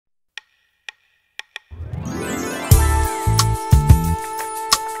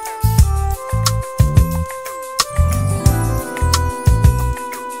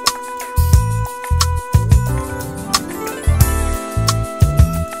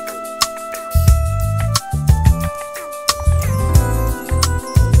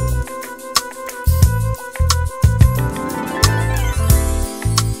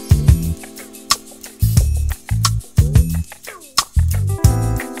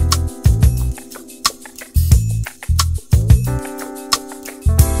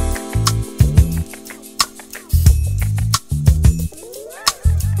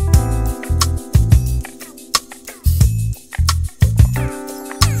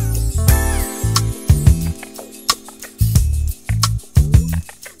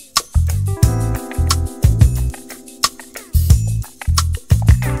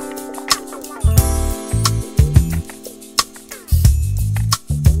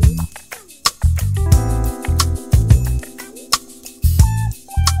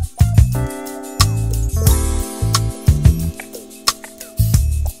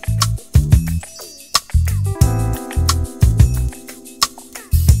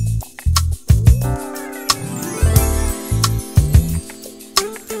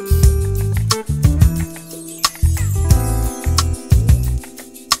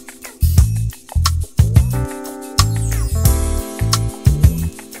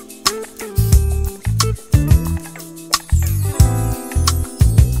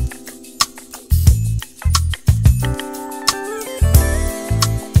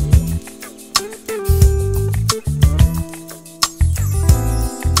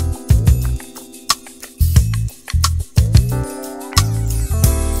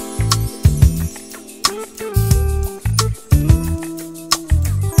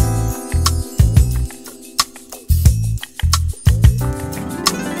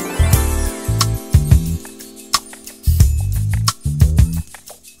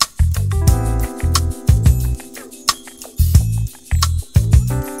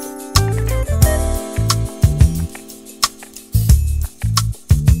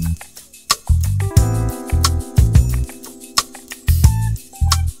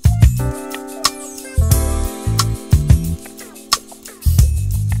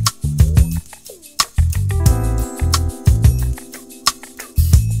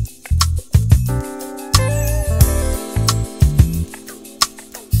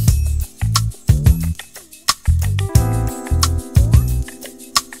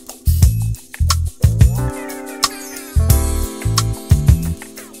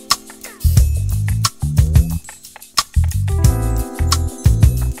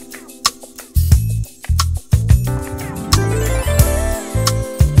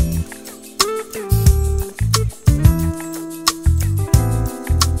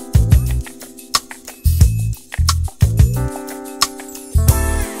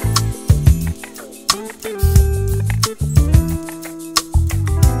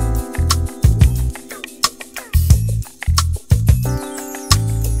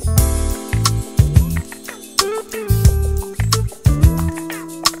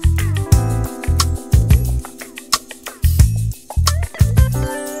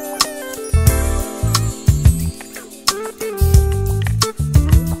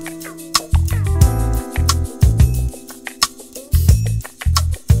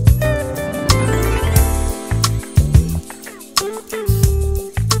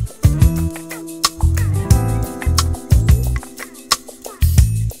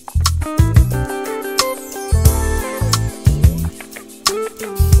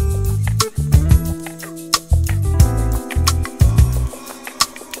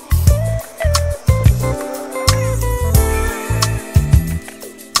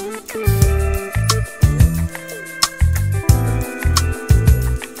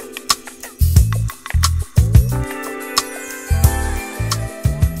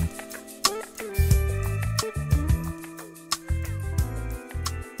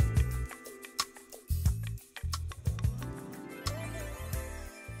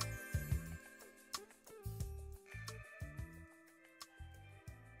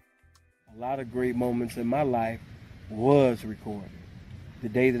lot of great moments in my life was recorded. The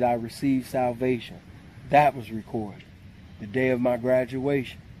day that I received salvation, that was recorded. The day of my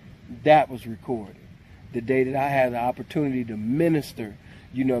graduation, that was recorded. The day that I had the opportunity to minister,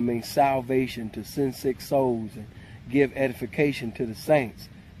 salvation to sin-sick souls and give edification to the saints,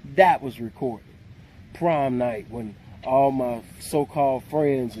 that was recorded. Prom night, when all my so-called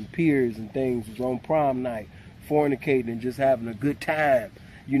friends and peers and things was on prom night, fornicating and just having a good time,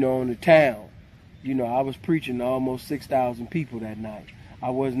 in the town. I was preaching to almost 6,000 people that night. I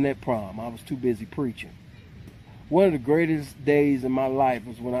wasn't at prom. I was too busy preaching. One of the greatest days in my life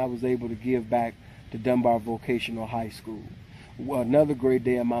was when I was able to give back to Dunbar Vocational High School. Another great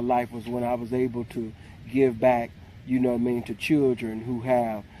day in my life was when I was able to give back, to children who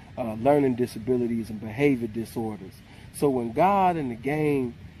have learning disabilities and behavior disorders. So when God and the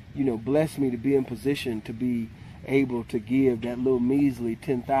game, blessed me to be in position to be able to give that little measly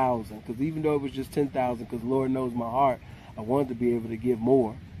 10,000, because even though it was just 10,000, because Lord knows my heart, I wanted to be able to give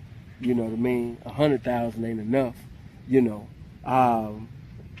more. 100,000 ain't enough,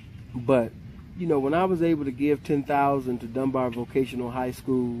 but when I was able to give 10,000 to Dunbar Vocational High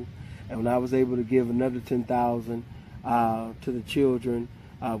School, and when I was able to give another 10,000 to the children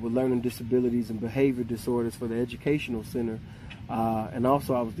with learning disabilities and behavior disorders for the Educational Center, and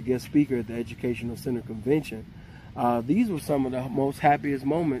also I was the guest speaker at the Educational Center Convention, these were some of the most happiest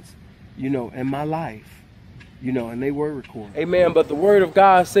moments, in my life, and they were recorded. Amen. But the Word of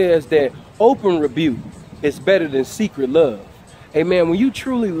God says that open rebuke is better than secret love. Amen. When you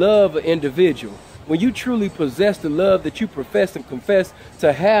truly love an individual, when you truly possess the love that you profess and confess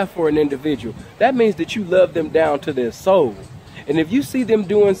to have for an individual, that means that you love them down to their soul. And if you see them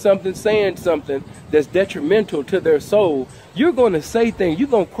doing something, saying something that's detrimental to their soul, you're going to say things. You're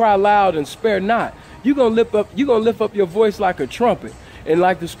going to cry loud and spare not. You're going to lift up your voice like a trumpet. And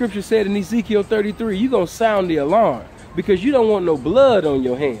like the scripture said in Ezekiel 33, you're going to sound the alarm because you don't want no blood on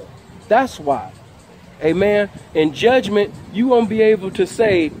your hand. That's why. Amen. In judgment, you won't be able to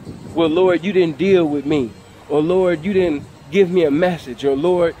say, well, Lord, you didn't deal with me. Or Lord, you didn't give me a message. Or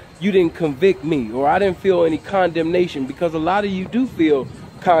Lord, you didn't convict me. Or I didn't feel any condemnation, because a lot of you do feel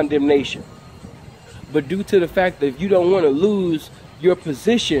condemnation. But due to the fact that you don't want to lose your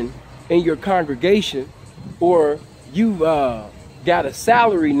position in your congregation, or you've got a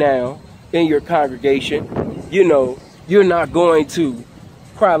salary now in your congregation, you're not going to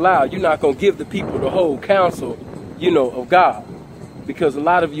cry loud. You're not going to give the people the whole counsel, of God, because a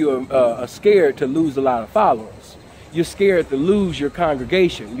lot of you are scared to lose a lot of followers. You're scared to lose your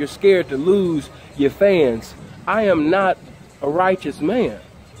congregation. You're scared to lose your fans. I am not a righteous man.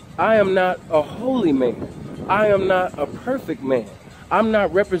 I am not a holy man. I am not a perfect man. I'm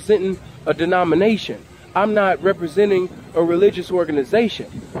not representing a denomination. I'm not representing a religious organization.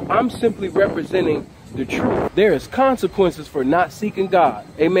 I'm simply representing the truth. There is consequences for not seeking God.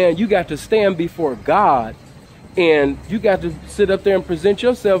 Amen. You got to stand before God, and you got to sit up there and present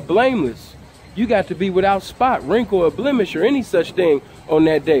yourself blameless. You got to be without spot, wrinkle, or blemish, or any such thing on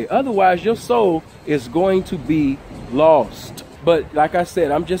that day. Otherwise, your soul is going to be lost. But like I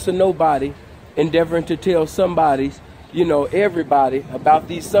said, I'm just a nobody endeavoring to tell somebody's, everybody about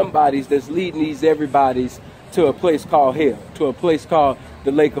these somebodies that's leading these everybody's to a place called hell, to a place called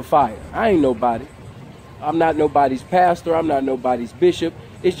the lake of fire. I ain't nobody. I'm not nobody's pastor. I'm not nobody's bishop.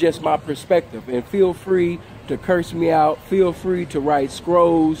 It's just my perspective. And feel free to curse me out. Feel free to write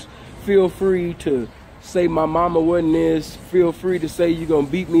scrolls. Feel free to say my mama wasn't this. Feel free to say you're going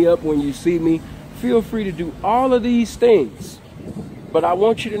to beat me up when you see me. Feel free to do all of these things. But I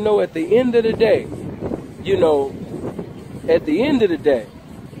want you to know at the end of the day, at the end of the day,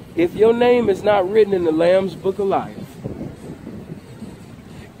 if your name is not written in the Lamb's Book of Life,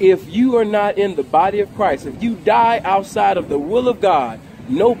 if you are not in the body of Christ, if you die outside of the will of God,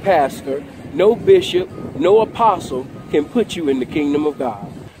 no pastor, no bishop, no apostle can put you in the kingdom of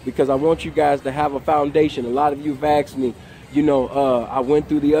God. Because I want you guys to have a foundation. A lot of you have asked me, I went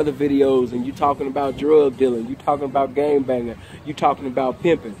through the other videos and you talking about drug dealing, you talking about gang banging, you talking about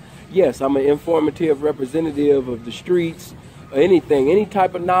pimping. Yes, I'm an informative representative of the streets, or anything, any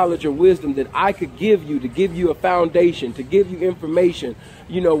type of knowledge or wisdom that I could give you to give you a foundation, to give you information,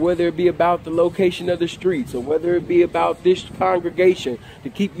 whether it be about the location of the streets or whether it be about this congregation to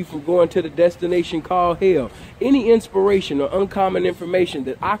keep you from going to the destination called hell. Any inspiration or uncommon information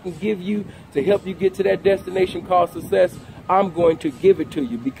that I can give you to help you get to that destination called success, I'm going to give it to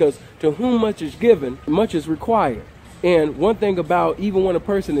you, because to whom much is given, much is required. And one thing about even when a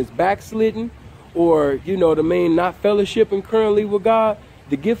person is backslidden, or, not fellowshipping currently with God,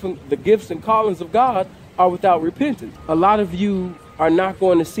 the gifts and callings of God are without repentance. A lot of you are not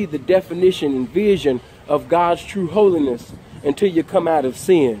going to see the definition and vision of God's true holiness until you come out of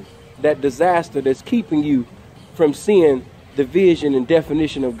sin, that disaster that's keeping you from seeing the vision and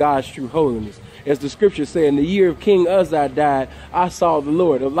definition of God's true holiness. As the scriptures say, in the year of King Uzziah died, I saw the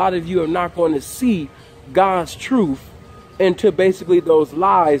Lord. A lot of you are not going to see God's truth until basically those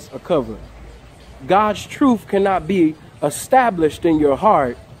lies are covered. God's truth cannot be established in your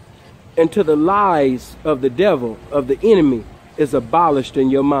heart until the lies of the devil, of the enemy, is abolished in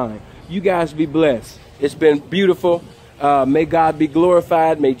your mind. You guys be blessed. It's been beautiful. May God be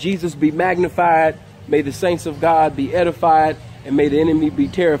glorified. May Jesus be magnified. May the saints of God be edified. And may the enemy be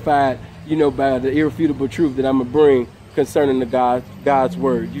terrified, you know, by the irrefutable truth that I'm going to bring concerning the God's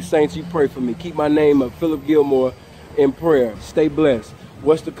word. You saints, you pray for me. Keep my name up, Philip Gilmore, in prayer. Stay blessed.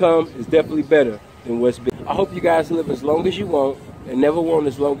 What's to come is definitely better than what's been. I hope you guys live as long as you want and never want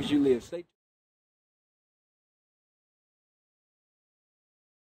as long as you live. Stay